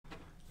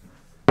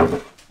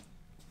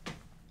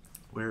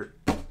Where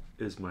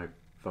is my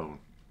phone?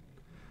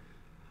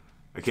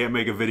 I can't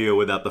make a video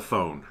without the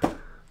phone.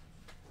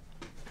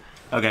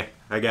 Okay,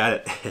 I got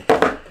it.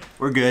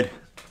 We're good.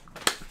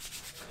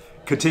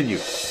 Continue.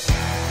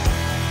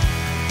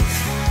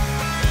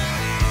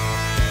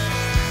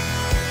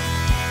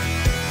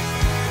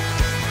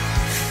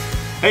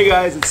 Hey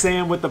guys, it's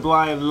Sam with The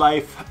Blind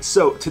Life.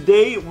 So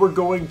today we're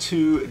going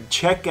to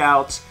check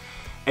out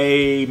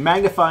a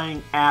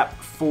magnifying app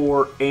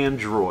for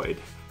Android.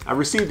 I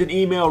received an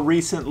email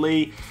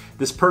recently.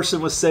 This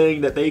person was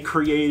saying that they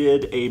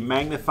created a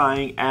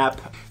magnifying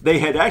app. They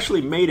had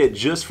actually made it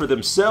just for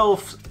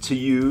themselves to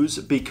use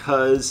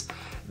because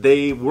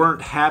they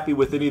weren't happy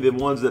with any of the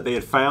ones that they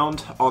had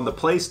found on the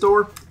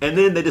Playstore. And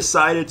then they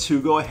decided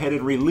to go ahead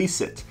and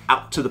release it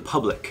out to the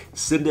public,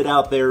 send it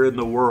out there in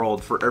the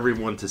world for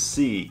everyone to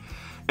see.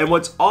 And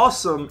what's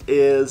awesome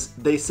is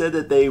they said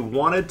that they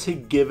wanted to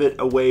give it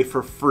away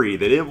for free.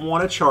 They didn't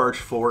want to charge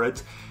for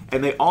it,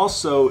 and they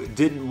also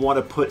didn't want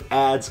to put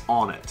ads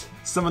on it.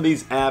 Some of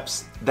these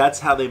apps, that's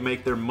how they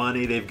make their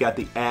money. They've got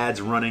the ads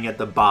running at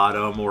the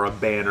bottom or a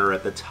banner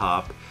at the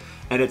top,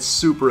 and it's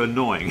super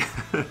annoying.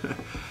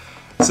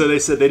 So they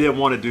said they didn't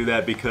want to do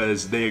that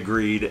because they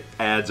agreed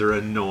ads are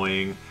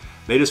annoying.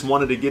 They just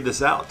wanted to give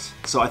this out.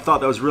 So I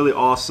thought that was really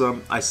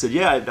awesome. I said,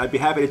 yeah, I'd be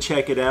happy to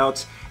check it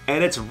out.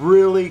 And it's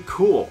really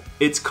cool.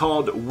 It's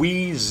called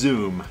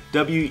WEZOOM,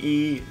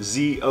 W-E-Z-O-O-M.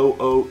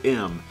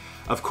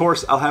 Of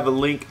course, I'll have a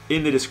link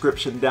in the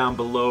description down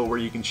below where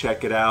you can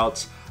check it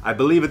out. I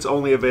believe it's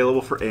only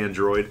available for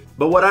Android.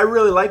 But what I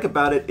really like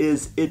about it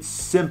is it's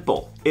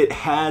simple. It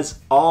has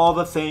all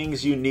the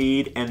things you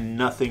need and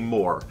nothing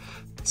more.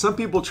 Some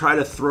people try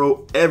to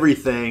throw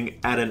everything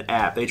at an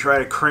app. They try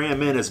to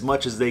cram in as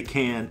much as they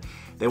can.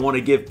 They want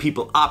to give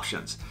people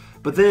options.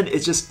 But then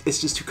it's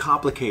just too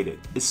complicated,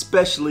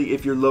 especially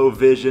if you're low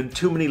vision.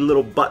 Too many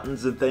little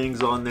buttons and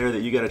things on there that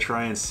you got to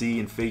try and see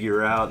and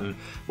figure out. And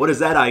what does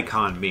that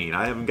icon mean?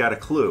 I haven't got a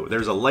clue.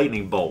 There's a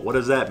lightning bolt. What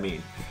does that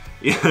mean?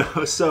 You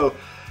know, so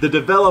the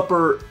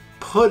developer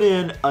put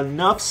in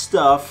enough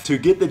stuff to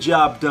get the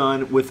job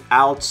done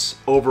without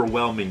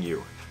overwhelming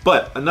you.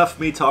 But enough of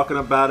me talking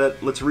about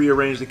it. Let's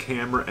rearrange the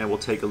camera and we'll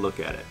take a look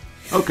at it.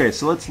 Okay,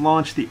 so let's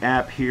launch the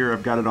app here.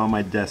 I've got it on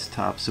my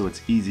desktop so it's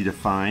easy to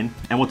find.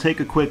 And we'll take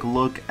a quick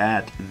look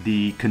at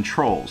the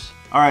controls.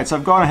 All right, so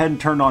I've gone ahead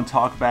and turned on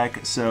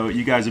TalkBack so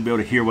you guys will be able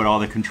to hear what all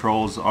the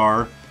controls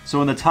are.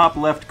 So in the top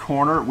left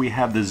corner, we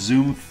have the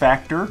zoom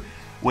factor,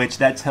 which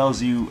that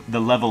tells you the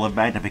level of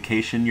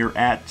magnification you're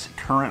at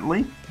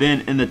currently.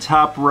 Then in the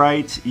top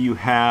right, you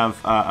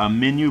have a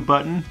menu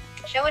button.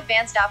 Show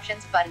advanced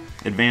options button.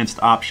 Advanced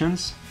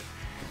options.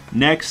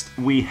 Next,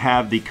 we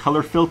have the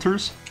color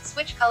filters.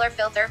 Switch color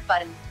filter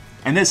button.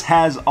 And this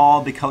has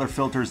all the color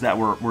filters that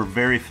we're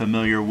very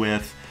familiar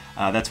with.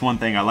 That's one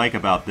thing I like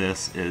about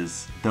this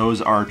is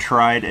those are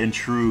tried and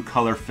true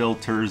color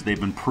filters. They've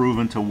been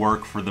proven to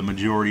work for the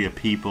majority of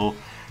people.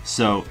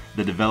 So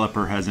the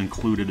developer has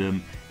included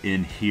them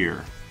in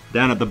here.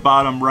 Down at the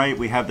bottom right,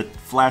 we have the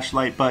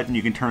flashlight button.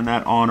 You can turn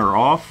that on or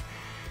off.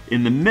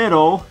 In the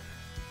middle,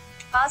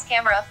 pause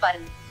camera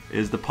button,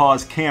 is the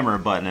pause camera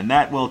button, and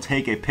that will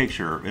take a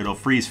picture. It'll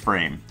freeze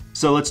frame.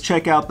 So let's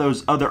check out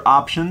those other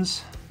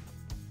options.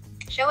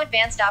 Show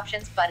advanced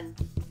options button.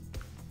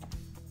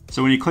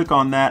 So when you click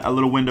on that, a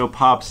little window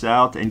pops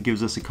out and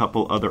gives us a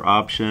couple other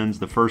options.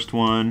 The first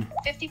one,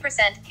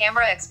 50%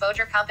 camera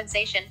exposure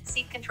compensation,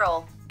 seat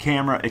control.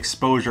 Camera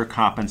exposure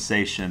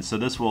compensation. So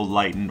this will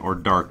lighten or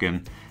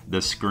darken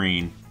the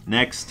screen.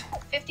 Next,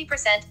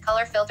 50%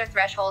 color filter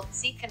threshold,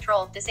 seat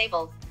control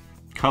disabled.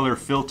 Color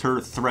filter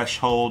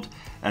threshold,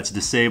 that's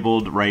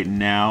disabled right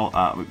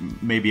now.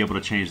 May be able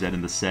to change that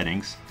in the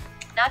settings.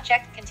 Not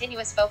checked,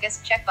 continuous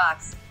focus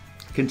checkbox.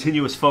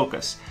 Continuous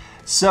focus.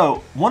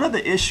 So one of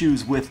the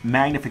issues with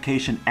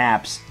magnification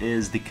apps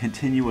is the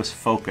continuous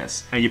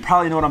focus. And you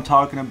probably know what I'm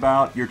talking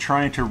about. You're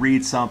trying to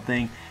read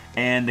something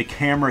and the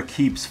camera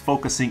keeps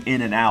focusing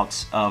in and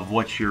out of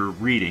what you're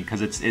reading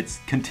because it's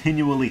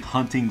continually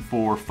hunting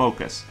for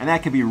focus. And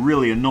that can be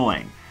really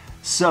annoying.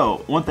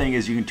 So one thing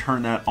is you can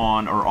turn that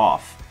on or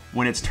off.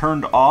 When it's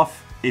turned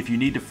off, if you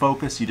need to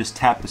focus, you just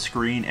tap the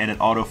screen and it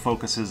auto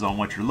focuses on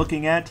what you're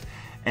looking at,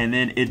 and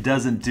then it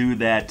doesn't do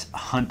that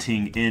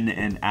hunting in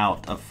and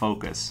out of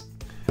focus.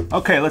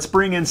 Okay, let's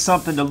bring in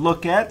something to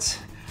look at.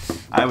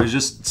 I was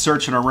just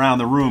searching around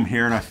the room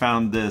here and I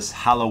found this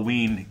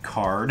Halloween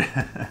card.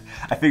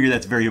 I figure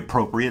that's very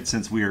appropriate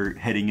since we are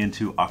heading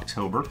into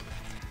October.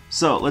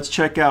 So let's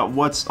check out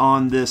what's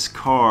on this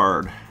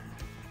card.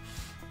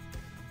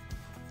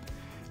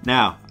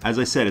 Now, as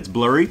I said, it's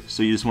blurry,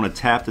 so you just want to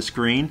tap the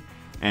screen,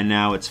 and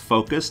now it's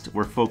focused.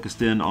 We're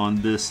focused in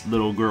on this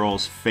little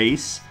girl's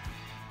face.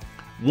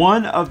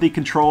 One of the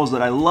controls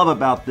that I love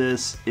about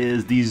this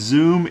is the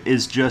zoom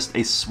is just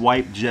a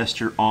swipe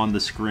gesture on the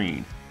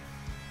screen.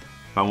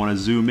 If I want to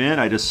zoom in,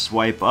 I just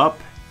swipe up.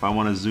 If I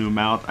want to zoom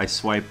out, I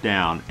swipe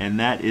down, and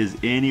that is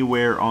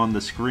anywhere on the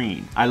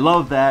screen. I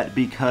love that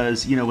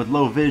because, you know, with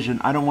low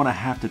vision, I don't want to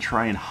have to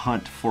try and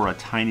hunt for a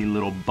tiny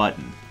little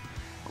button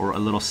or a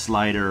little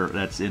slider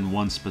that's in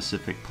one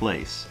specific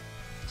place.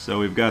 So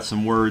we've got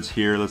some words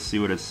here. Let's see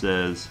what it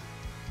says.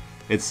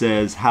 It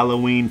says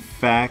Halloween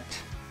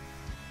fact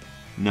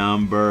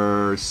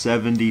number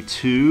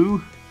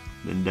 72.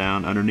 Then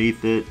down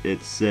underneath it,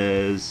 it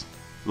says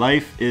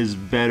life is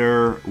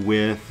better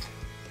with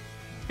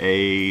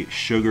a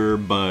sugar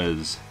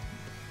buzz.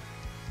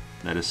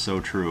 That is so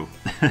true.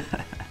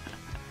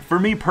 For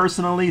me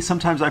personally,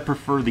 sometimes I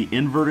prefer the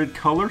inverted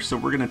color, so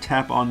we're going to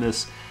tap on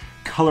this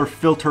color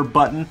filter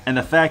button, and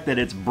the fact that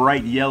it's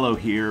bright yellow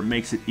here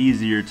makes it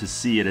easier to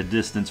see at a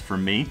distance for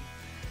me.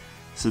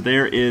 So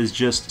there is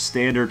just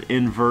standard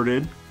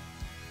inverted.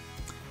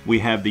 We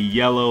have the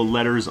yellow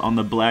letters on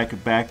the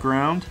black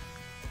background.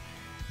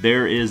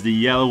 There is the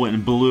yellow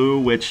and blue,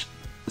 which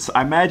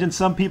I imagine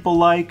some people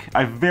like.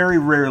 I very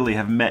rarely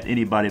have met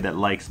anybody that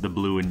likes the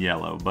blue and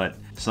yellow, but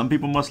some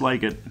people must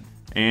like it.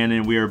 And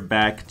then we are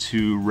back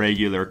to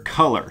regular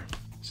color.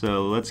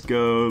 So let's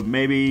go,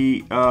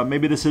 maybe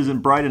this isn't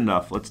bright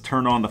enough. Let's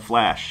turn on the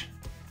flash.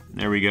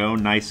 There we go,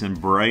 nice and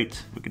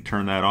bright. We can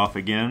turn that off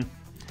again.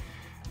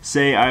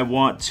 Say I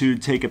want to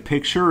take a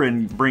picture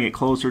and bring it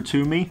closer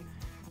to me.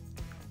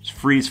 Just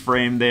freeze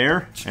frame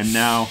there, and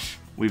now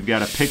we've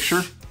got a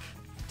picture.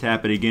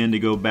 Tap it again to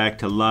go back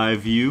to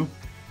live view.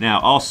 Now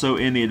also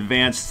in the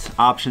advanced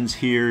options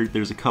here,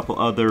 there's a couple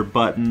other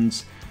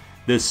buttons.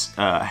 This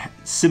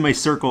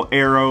semicircle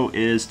arrow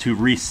is to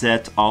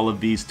reset all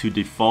of these to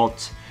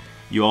default.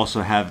 You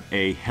also have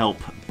a help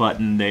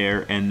button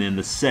there, and then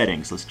the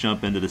settings. Let's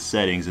jump into the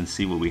settings and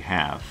see what we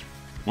have.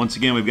 Once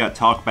again, we've got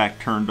talkback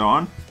turned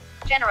on.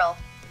 General.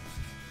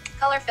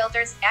 Color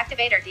filters.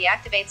 Activate or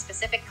deactivate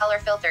specific color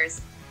filters.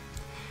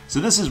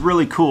 So this is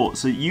really cool.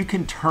 So you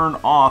can turn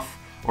off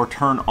or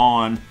turn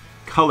on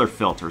color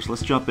filters.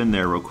 Let's jump in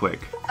there real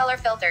quick. Color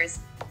filters.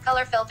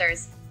 Color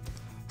filters.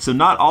 So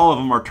not all of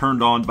them are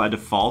turned on by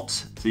default,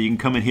 so you can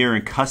come in here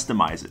and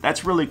customize it.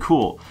 That's really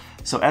cool.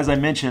 So as I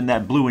mentioned,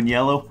 that blue and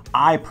yellow,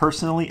 I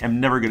personally am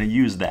never going to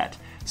use that.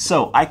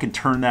 So I can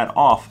turn that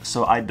off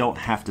so I don't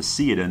have to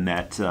see it in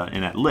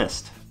that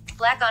list.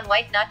 Black on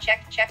white, not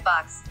checked,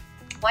 checkbox.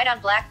 White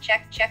on black,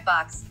 checked,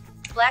 checkbox.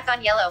 Black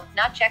on yellow,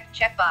 not checked,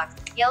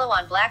 checkbox. Yellow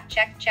on black,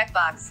 checked,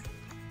 checkbox.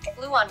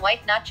 Blue on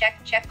white, not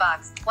checked,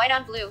 checkbox. White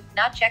on blue,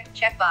 not checked,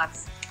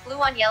 checkbox.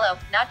 Blue on yellow,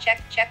 not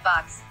checked,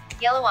 checkbox.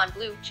 Yellow on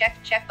blue,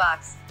 checked,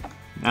 checkbox.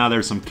 Now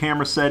there's some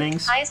camera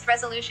settings. Highest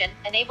resolution.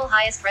 Enable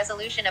highest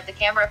resolution of the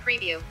camera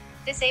preview.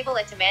 Disable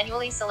it to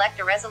manually select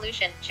a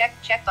resolution.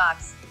 Checked,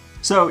 checkbox.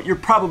 So you're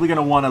probably going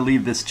to want to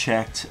leave this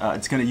checked.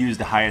 It's going to use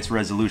the highest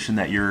resolution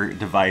that your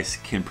device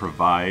can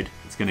provide.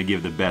 It's going to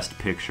give the best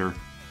picture.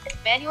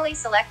 Manually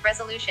select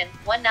resolution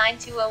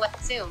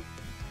 1920. Zoom.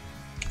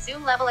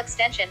 Zoom level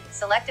extension.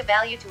 Select a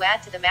value to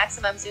add to the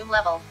maximum zoom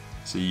level.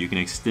 So you can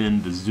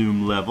extend the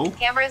zoom level.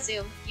 Camera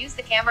zoom. Use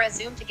the camera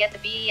zoom to get the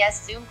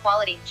BES zoom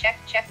quality.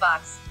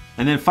 Checkbox.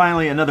 And then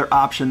finally, another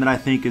option that I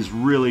think is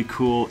really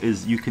cool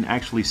is you can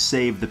actually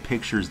save the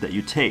pictures that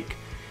you take.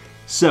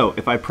 So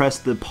if I press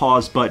the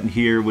pause button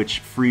here, which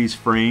freeze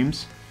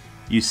frames,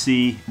 you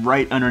see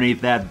right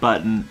underneath that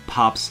button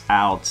pops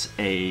out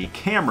a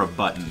camera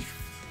button,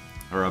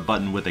 or a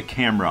button with a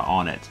camera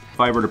on it. If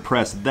I were to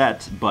press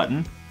that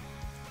button,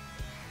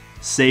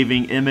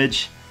 saving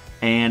image,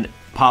 and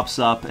pops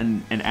up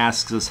and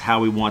asks us how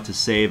we want to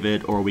save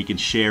it, or we can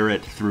share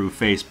it through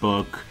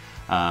Facebook,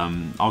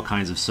 all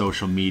kinds of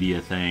social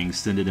media things,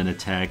 send it in a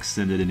text,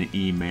 send it in an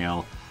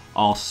email,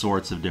 all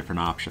sorts of different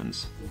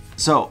options.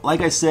 So like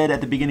I said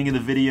at the beginning of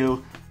the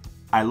video,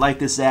 I like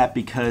this app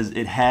because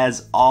it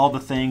has all the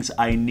things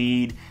I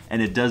need,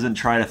 and it doesn't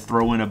try to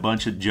throw in a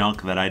bunch of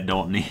junk that I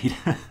don't need.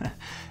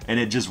 And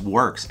it just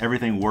works.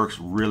 Everything works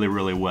really,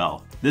 really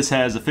well. This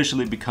has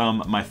officially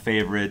become my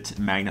favorite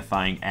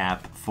magnifying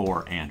app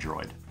for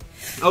Android.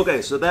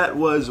 Okay, so that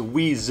was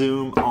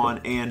WEZOOM on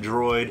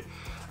Android.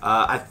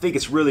 I think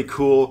it's really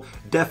cool.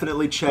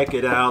 Definitely check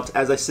it out.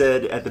 As I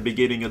said at the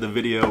beginning of the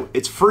video,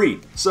 it's free,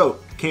 so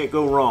can't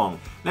go wrong.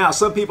 Now,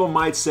 some people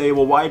might say,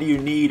 well, why do you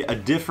need a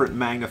different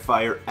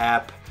magnifier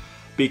app?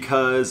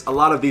 Because a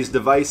lot of these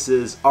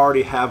devices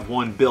already have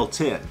one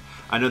built in.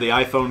 I know the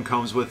iPhone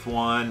comes with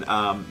one.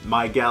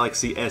 My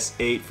Galaxy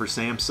S8 for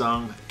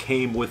Samsung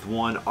came with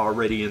one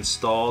already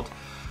installed.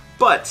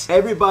 But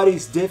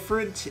everybody's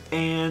different,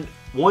 and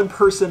one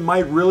person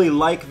might really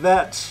like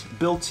that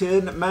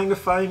built-in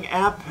magnifying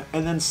app,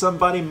 and then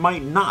somebody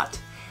might not.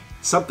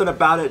 Something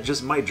about it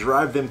just might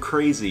drive them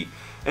crazy.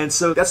 And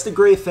so that's the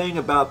great thing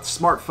about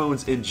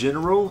smartphones in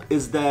general,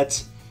 is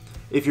that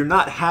if you're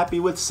not happy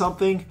with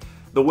something,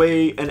 the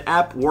way an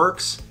app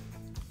works,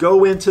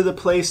 go into the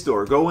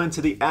Playstore, go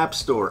into the App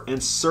Store,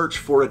 and search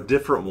for a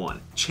different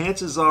one.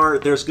 Chances are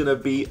there's gonna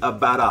be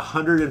about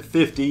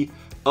 150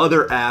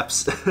 other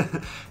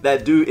apps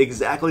that do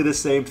exactly the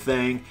same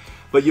thing,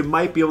 but you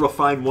might be able to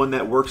find one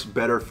that works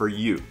better for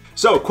you.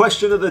 So,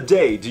 question of the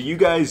day, do you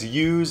guys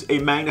use a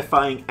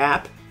magnifying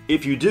app?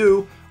 If you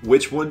do,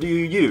 which one do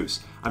you use?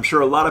 I'm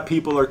sure a lot of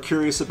people are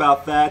curious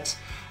about that.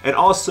 And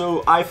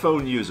also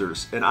iPhone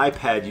users and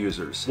iPad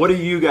users. What do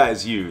you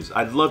guys use?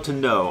 I'd love to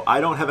know.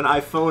 I don't have an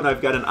iPhone,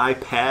 I've got an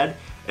iPad,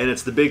 and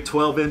it's the big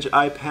 12-inch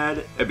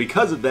iPad. And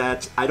because of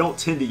that, I don't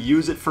tend to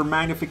use it for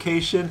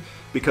magnification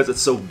because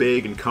it's so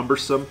big and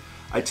cumbersome.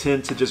 I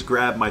tend to just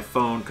grab my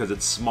phone because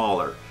it's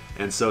smaller.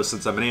 And so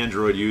since I'm an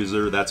Android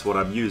user, that's what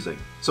I'm using.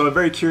 So I'm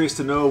very curious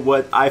to know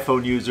what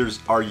iPhone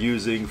users are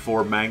using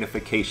for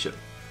magnification.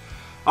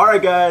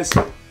 Alright guys,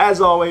 as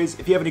always,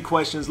 if you have any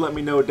questions, let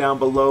me know down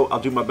below. I'll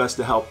do my best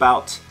to help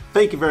out.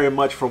 Thank you very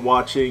much for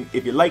watching.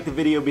 If you liked the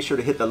video, be sure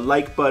to hit the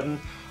like button.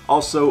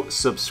 Also,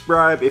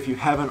 subscribe if you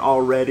haven't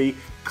already.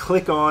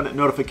 Click on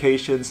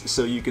notifications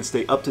so you can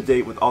stay up to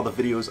date with all the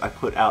videos I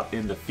put out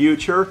in the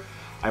future.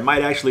 I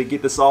might actually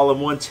get this all in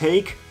one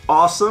take.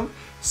 Awesome.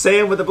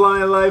 Sam with The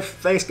Blind Life.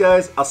 Thanks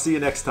guys. I'll see you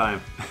next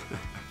time.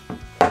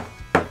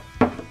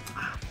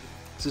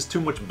 This is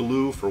too much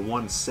blue for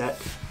one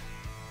set.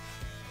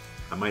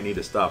 I might need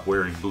to stop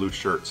wearing blue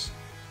shirts.